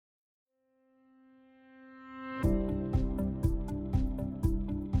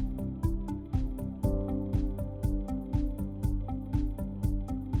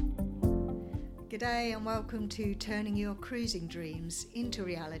Good day and welcome to Turning Your Cruising Dreams into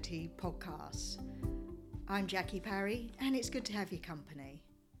Reality podcast. I'm Jackie Parry and it's good to have your company.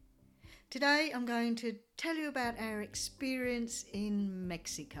 Today I'm going to tell you about our experience in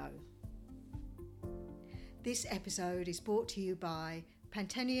Mexico. This episode is brought to you by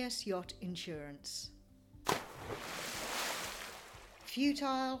Pantaenus Yacht Insurance.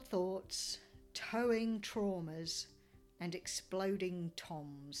 Futile thoughts, towing traumas and exploding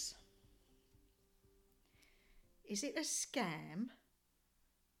toms. Is it a scam?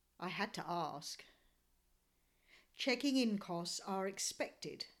 I had to ask. Checking in costs are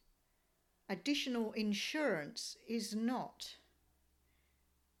expected. Additional insurance is not.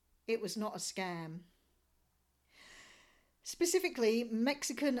 It was not a scam. Specifically,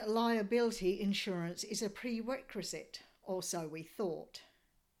 Mexican liability insurance is a prerequisite, or so we thought.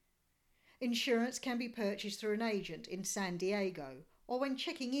 Insurance can be purchased through an agent in San Diego or when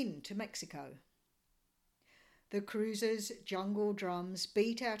checking in to Mexico. The cruiser's jungle drums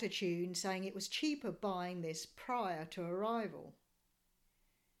beat out a tune saying it was cheaper buying this prior to arrival.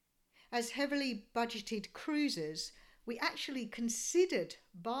 As heavily budgeted cruisers, we actually considered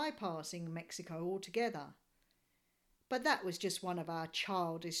bypassing Mexico altogether. But that was just one of our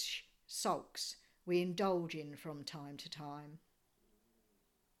childish sulks we indulge in from time to time.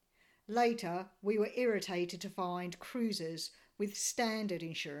 Later, we were irritated to find cruisers with standard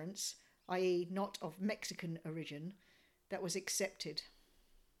insurance, i.e. not of Mexican origin, that was accepted.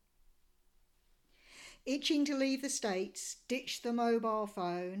 Itching to leave the States, ditch the mobile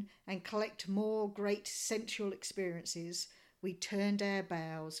phone and collect more great sensual experiences, we turned our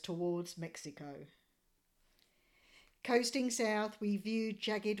bows towards Mexico. Coasting south, we viewed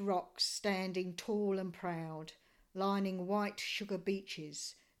jagged rocks standing tall and proud, lining white sugar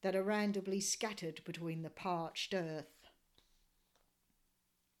beaches that are randomly scattered between the parched earth.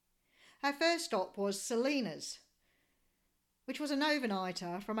 Our first stop was Salinas, which was an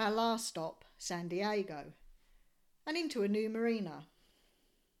overnighter from our last stop, San Diego, and into a new marina.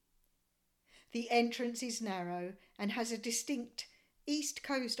 The entrance is narrow and has a distinct East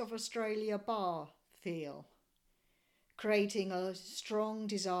Coast of Australia bar feel, creating a strong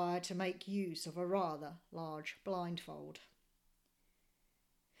desire to make use of a rather large blindfold.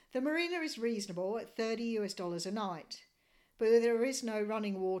 The marina is reasonable at $30 a night, but there is no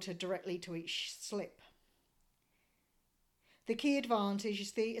running water directly to each slip. The key advantage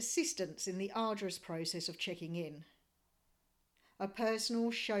is the assistance in the arduous process of checking in. A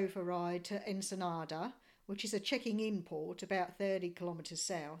personal chauffeur ride to Ensenada, which is a checking in port about 30 kilometres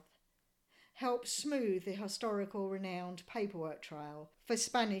south, helps smooth the historical renowned paperwork trail for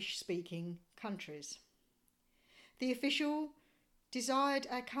Spanish-speaking countries. The official desired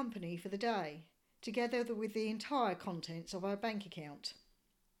our company for the day, together with the entire contents of our bank account.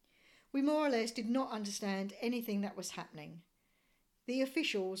 We more or less did not understand anything that was happening. The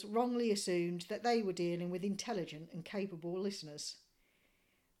officials wrongly assumed that they were dealing with intelligent and capable listeners.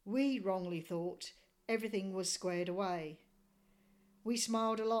 We wrongly thought everything was squared away. We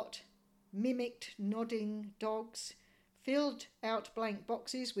smiled a lot, mimicked nodding dogs, filled out blank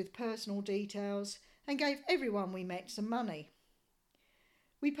boxes with personal details, and gave everyone we met some money.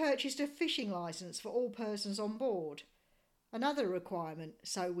 We purchased a fishing licence for all persons on board, another requirement,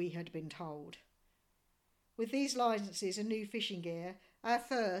 so we had been told. With these licences and new fishing gear, our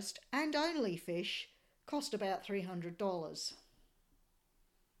first and only fish cost about $300.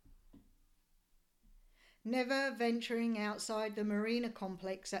 Never venturing outside the marina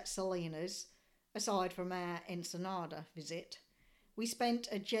complex at Salinas, aside from our Ensenada visit, we spent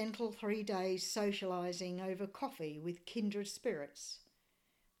a gentle 3 days socialising over coffee with kindred spirits.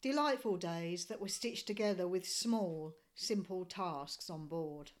 Delightful days that were stitched together with small, simple tasks on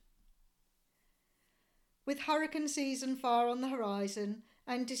board. With hurricane season far on the horizon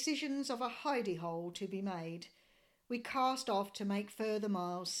and decisions of a hidey hole to be made, we cast off to make further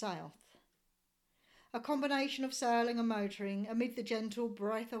miles south. A combination of sailing and motoring amid the gentle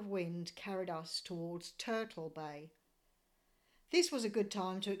breath of wind carried us towards Turtle Bay. This was a good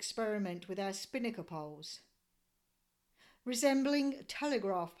time to experiment with our spinnaker poles. Resembling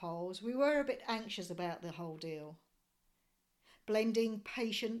telegraph poles, we were a bit anxious about the whole deal. Blending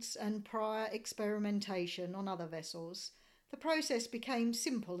patience and prior experimentation on other vessels, the process became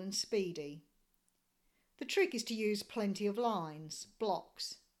simple and speedy. The trick is to use plenty of lines,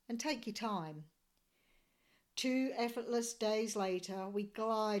 blocks, and take your time. 2 effortless days later, we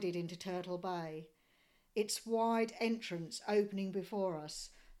glided into Turtle Bay, its wide entrance opening before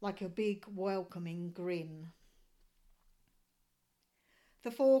us like a big welcoming grin. The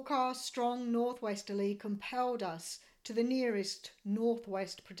forecast strong northwesterly compelled us to the nearest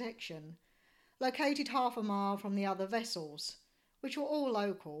northwest protection, located half a mile from the other vessels, which were all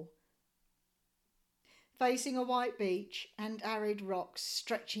local. Facing a white beach and arid rocks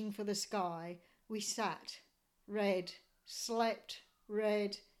stretching for the sky, we sat, read, slept,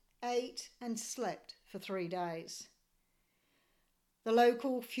 read, ate and slept for 3 days. The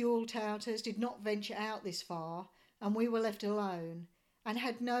local fuel touters did not venture out this far, and we were left alone and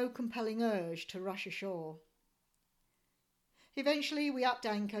had no compelling urge to rush ashore. Eventually we upped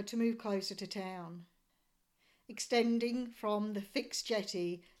anchor to move closer to town. Extending from the fixed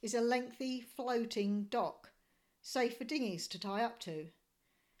jetty is a lengthy floating dock, safe for dinghies to tie up to.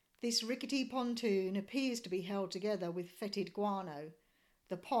 This rickety pontoon appears to be held together with fetid guano.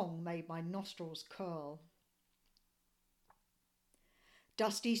 The pong made my nostrils curl.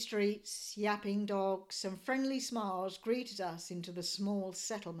 Dusty streets, yapping dogs and friendly smiles greeted us into the small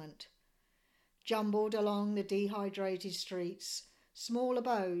settlement. Jumbled along the dehydrated streets, small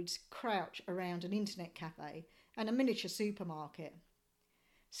abodes crouch around an internet cafe and a miniature supermarket.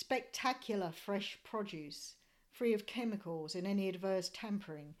 Spectacular fresh produce, free of chemicals and any adverse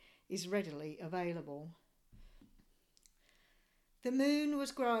tampering, is readily available. The moon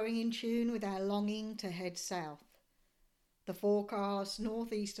was growing in tune with our longing to head south. The forecast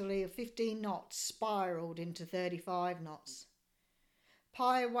northeasterly of 15 knots spiralled into 35 knots.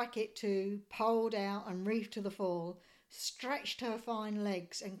 Pyewacket, too, poled out and reefed to the full, stretched her fine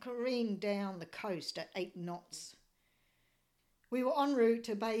legs and careened down the coast at 8 knots. We were en route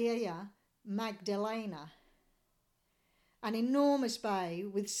to Bahia Magdalena, an enormous bay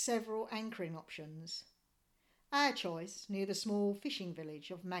with several anchoring options. Our choice near the small fishing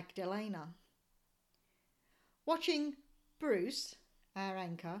village of Magdalena. Watching Bruce, our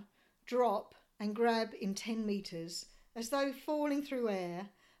anchor, drop and grab in 10 metres as though falling through air,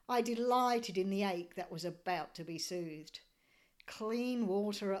 I delighted in the ache that was about to be soothed. Clean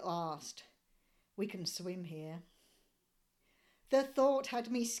water at last. We can swim here. The thought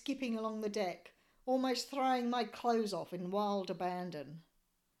had me skipping along the deck, almost throwing my clothes off in wild abandon.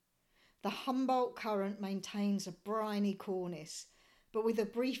 The Humboldt current maintains a briny coolness, but with a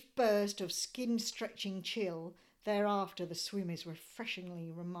brief burst of skin-stretching chill, thereafter the swim is refreshingly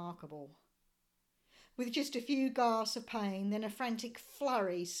remarkable. With just a few gasps of pain, then a frantic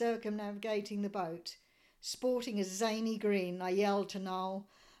flurry circumnavigating the boat, sporting a zany grin, I yelled to Noel,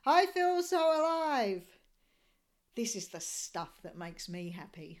 "I feel so alive!" This is the stuff that makes me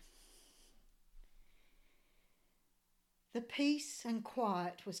happy. The peace and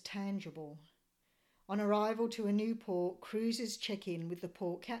quiet was tangible. On arrival to a new port, cruisers check in with the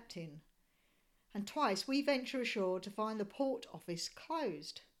port captain, and twice we venture ashore to find the port office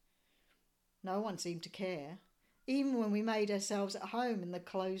closed. No one seemed to care, even when we made ourselves at home in the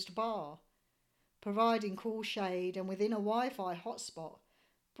closed bar. Providing cool shade and within a Wi-Fi hotspot,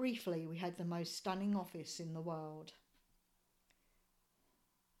 briefly we had the most stunning office in the world.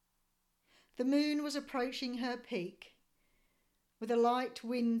 The moon was approaching her peak. With a light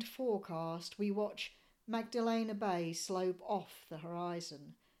wind forecast, we watch Magdalena Bay slope off the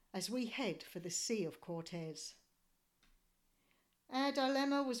horizon as we head for the Sea of Cortez. Our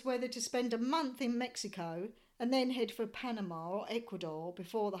dilemma was whether to spend a month in Mexico and then head for Panama or Ecuador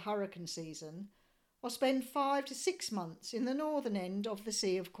before the hurricane season, or spend 5 to 6 months in the northern end of the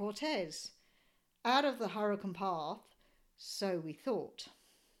Sea of Cortez, out of the hurricane path, so we thought.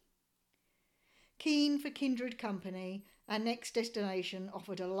 Keen for kindred company, our next destination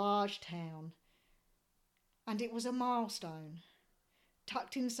offered a large town, and it was a milestone.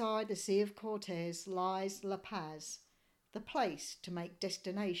 Tucked inside the Sea of Cortez lies La Paz, the place to make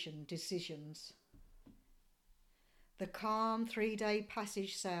destination decisions. The calm 3-day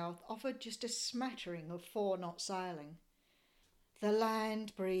passage south offered just a smattering of 4-knot sailing. The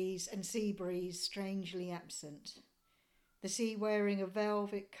land breeze and sea breeze strangely absent, the sea wearing a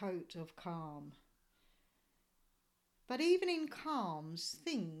velvet coat of calm. But even in calms,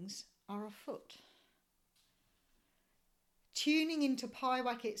 things are afoot. Tuning into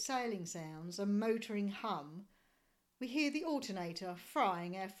Pyewacket sailing sounds and motoring hum, we hear the alternator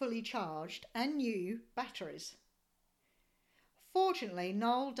frying our fully charged and new batteries. Fortunately,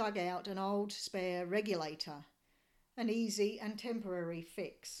 Noel dug out an old spare regulator, an easy and temporary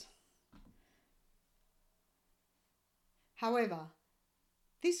fix. However,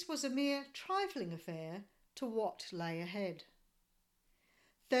 this was a mere trifling affair to what lay ahead.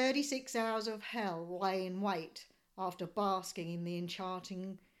 36 hours of hell lay in wait after basking in the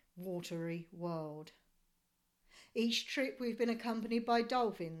enchanting watery world. Each trip we've been accompanied by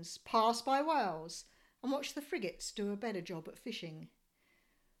dolphins, passed by whales, and watched the frigates do a better job at fishing.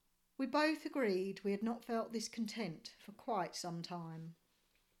 We both agreed we had not felt this content for quite some time.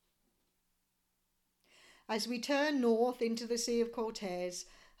 As we turned north into the Sea of Cortez,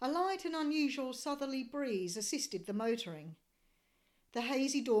 a light and unusual southerly breeze assisted the motoring. The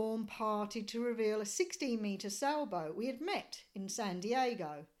hazy dawn parted to reveal a 16-metre sailboat we had met in San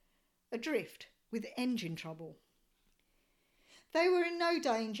Diego, adrift with engine trouble. They were in no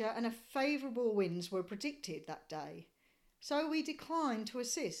danger and favourable winds were predicted that day, so we declined to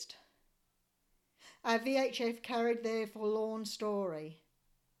assist. Our VHF carried their forlorn story.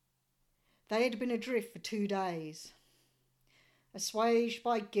 They had been adrift for 2 days. Assuaged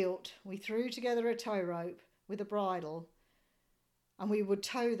by guilt, we threw together a tow rope with a bridle and we would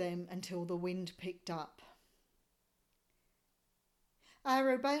tow them until the wind picked up. Our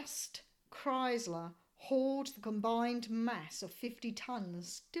robust Chrysler hauled the combined mass of 50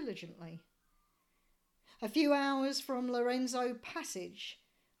 tons diligently. A few hours from Lorenzo Passage,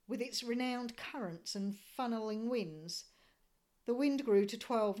 with its renowned currents and funneling winds, the wind grew to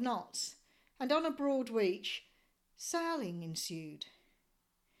 12 knots, and on a broad reach, sailing ensued.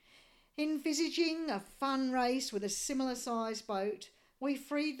 Envisaging a fun race with a similar-sized boat, we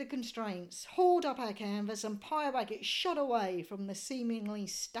freed the constraints, hauled up our canvas, and Pyewacket shot away from the seemingly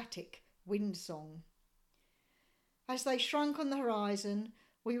static Windsong. As they shrunk on the horizon,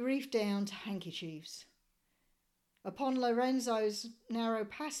 we reefed down to handkerchiefs. Upon Lorenzo's narrow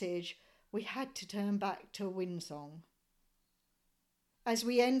passage, we had to turn back to Windsong. As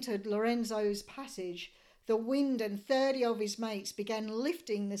we entered Lorenzo's passage, the wind and 30 of his mates began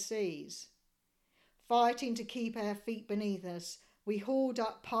lifting the seas. Fighting to keep our feet beneath us, we hauled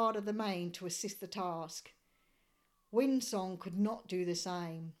up part of the main to assist the task. Windsong could not do the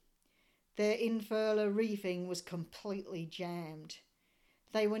same. Their infurler reefing was completely jammed.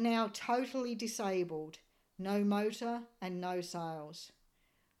 They were now totally disabled, no motor and no sails.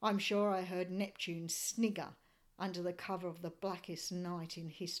 I'm sure I heard Neptune snigger under the cover of the blackest night in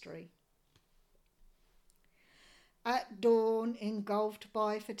history. At dawn, engulfed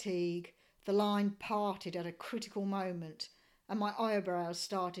by fatigue, the line parted at a critical moment and my eyebrows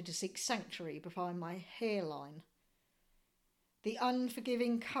started to seek sanctuary behind my hairline. The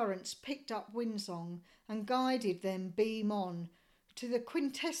unforgiving currents picked up Windsong and guided them beam on to the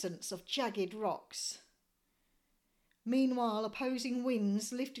quintessence of jagged rocks. Meanwhile, opposing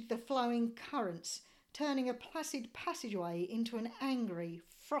winds lifted the flowing currents, turning a placid passageway into an angry,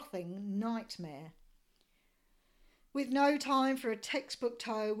 frothing nightmare. With no time for a textbook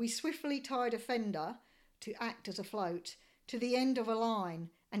tow, we swiftly tied a fender, to act as a float, to the end of a line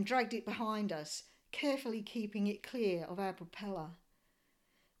and dragged it behind us, carefully keeping it clear of our propeller.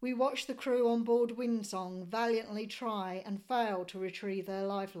 We watched the crew on board Windsong valiantly try and fail to retrieve their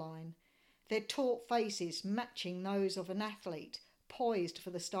lifeline, their taut faces matching those of an athlete poised for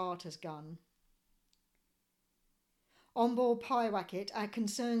the starter's gun. On board Pyewacket, our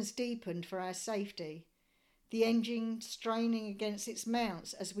concerns deepened for our safety, the engine straining against its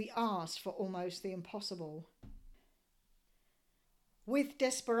mounts as we asked for almost the impossible. With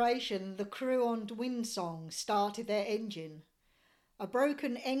desperation, the crew on Windsong started their engine. A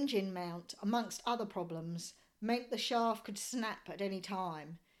broken engine mount, amongst other problems, meant the shaft could snap at any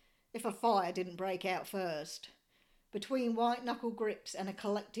time, if a fire didn't break out first. Between white-knuckle grips and a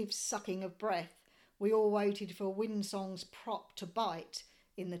collective sucking of breath, we all waited for Windsong's prop to bite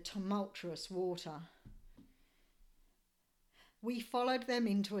in the tumultuous water. We followed them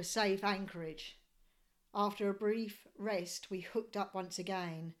into a safe anchorage. After a brief rest, we hooked up once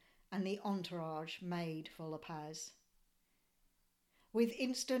again, and the entourage made for La Paz. With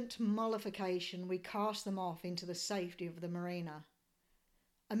instant mollification, we cast them off into the safety of the marina.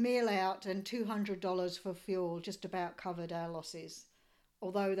 A meal out and $200 for fuel just about covered our losses,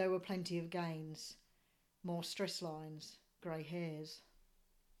 although there were plenty of gains. More stress lines, grey hairs.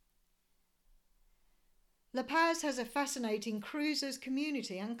 La Paz has a fascinating cruisers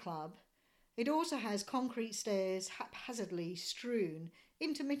community and club. It also has concrete stairs haphazardly strewn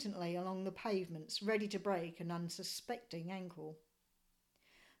intermittently along the pavements, ready to break an unsuspecting ankle.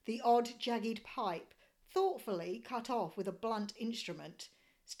 The odd jagged pipe, thoughtfully cut off with a blunt instrument,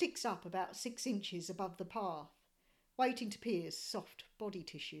 sticks up about 6 inches above the path, waiting to pierce soft body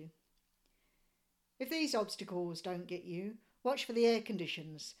tissue. If these obstacles don't get you, watch for the air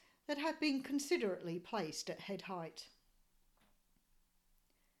conditions that have been considerately placed at head height.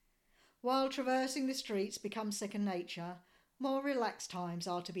 While traversing the streets becomes second nature, more relaxed times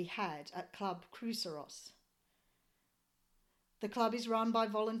are to be had at Club Cruceros. The club is run by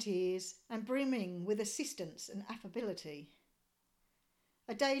volunteers and brimming with assistance and affability.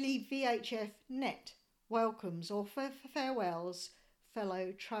 A daily VHF net welcomes or farewells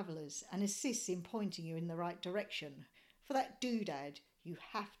fellow travellers and assists in pointing you in the right direction for that doodad you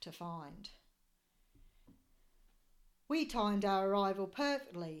have to find. We timed our arrival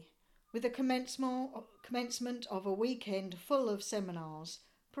perfectly, with the commencement of a weekend full of seminars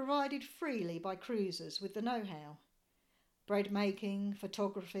provided freely by cruisers with the know-how. Bread making,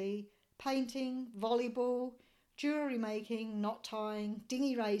 photography, painting, volleyball, jewellery making, knot tying,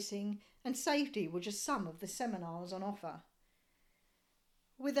 dinghy racing and safety were just some of the seminars on offer.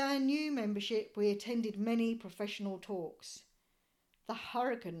 With our new membership, we attended many professional talks. The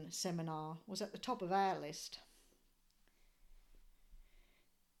Hurricane seminar was at the top of our list.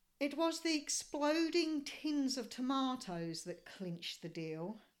 It was the exploding tins of tomatoes that clinched the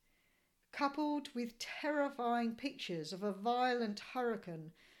deal, coupled with terrifying pictures of a violent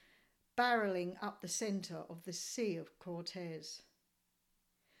hurricane barreling up the centre of the Sea of Cortez.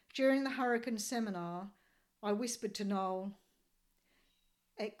 During the Hurricane seminar, I whispered to Noel,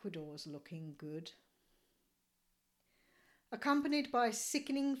 "Ecuador's looking good." Accompanied by a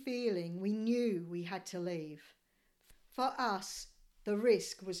sickening feeling, we knew we had to leave. For us, the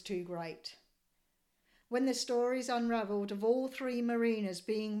risk was too great. When the stories unravelled of all three marinas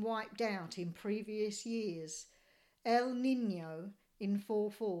being wiped out in previous years, El Niño in full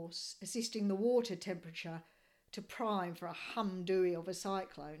force, assisting the water temperature to prime for a humdooey of a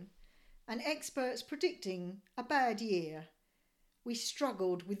cyclone, and experts predicting a bad year, we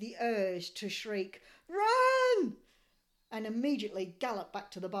struggled with the urge to shriek, "Run!" and immediately gallop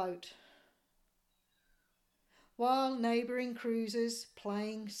back to the boat. While neighbouring cruisers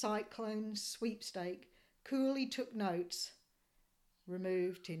playing Cyclone Sweepstake coolly took notes,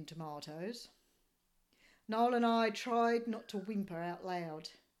 remove tin tomatoes, Noel and I tried not to whimper out loud.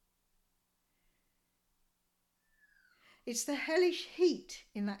 It's the hellish heat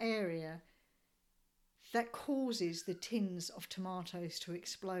in that area that causes the tins of tomatoes to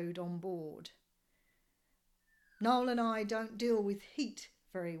explode on board. Noel and I don't deal with heat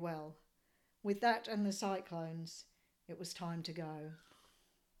very well. With that and the cyclones, it was time to go.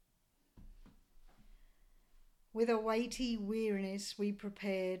 With a weighty weariness, we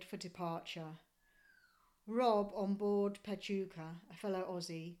prepared for departure. Rob on board Pachuca, a fellow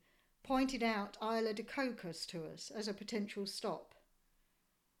Aussie, pointed out Isla de Cocos to us as a potential stop.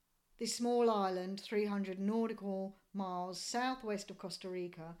 This small island, 300 nautical miles southwest of Costa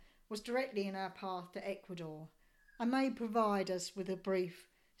Rica, was directly in our path to Ecuador and may provide us with a brief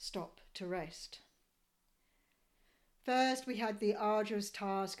stop to rest. First, we had the arduous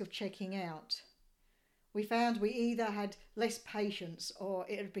task of checking out. We found we either had less patience or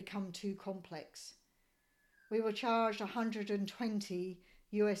it had become too complex. We were charged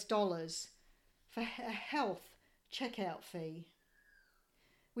 $120 for a health checkout fee.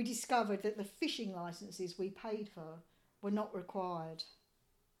 We discovered that the fishing licenses we paid for were not required.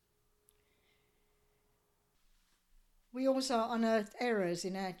 We also unearthed errors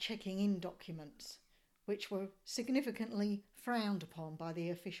in our checking in documents, which were significantly frowned upon by the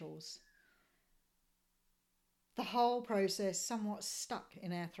officials. The whole process somewhat stuck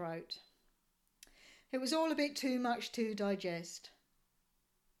in our throat. It was all a bit too much to digest.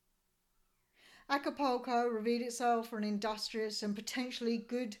 Acapulco revealed itself for an industrious and potentially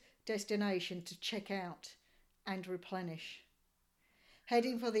good destination to check out and replenish.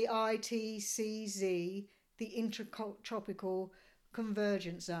 Heading for the ITCZ, the Intertropical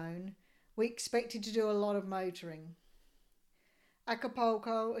Convergence Zone, we expected to do a lot of motoring.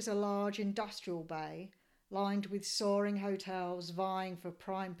 Acapulco is a large industrial bay lined with soaring hotels vying for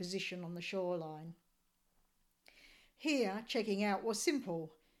prime position on the shoreline. Here, checking out was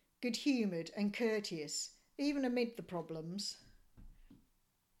simple, good-humoured and courteous, even amid the problems.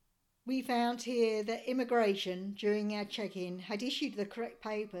 We found here that immigration, during our check-in, had issued the correct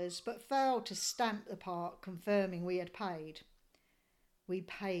papers but failed to stamp the part confirming we had paid. We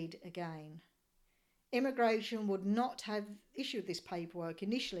paid again. Immigration would not have issued this paperwork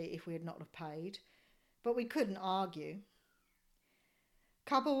initially if we had not have paid, but we couldn't argue.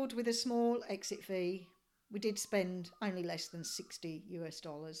 Coupled with a small exit fee, we did spend only less than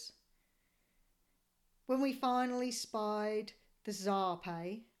 $60. When we finally spied the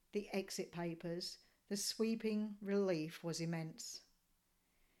Zarpe, the exit papers, the sweeping relief was immense.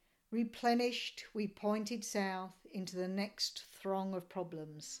 Replenished, we pointed south into the next throng of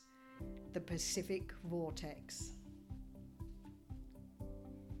problems, the Pacific Vortex.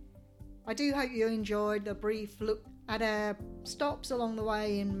 I do hope you enjoyed the brief look at our stops along the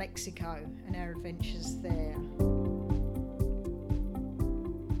way in Mexico and our adventures there.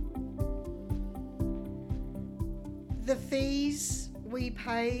 The fees we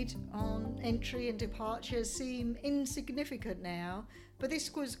paid on entry and departure seem insignificant now, but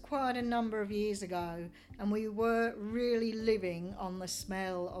this was quite a number of years ago and we were really living on the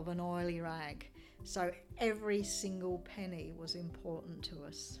smell of an oily rag. so every single penny was important to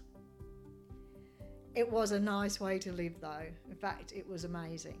us. It was a nice way to live though. In fact, it was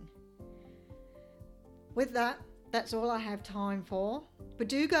amazing. With that, that's all I have time for. But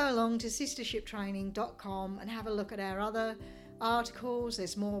do go along to sistershiptraining.com and have a look at our other articles.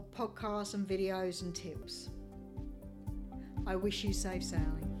 There's more podcasts and videos and tips. I wish you safe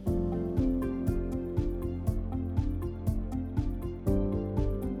sailing.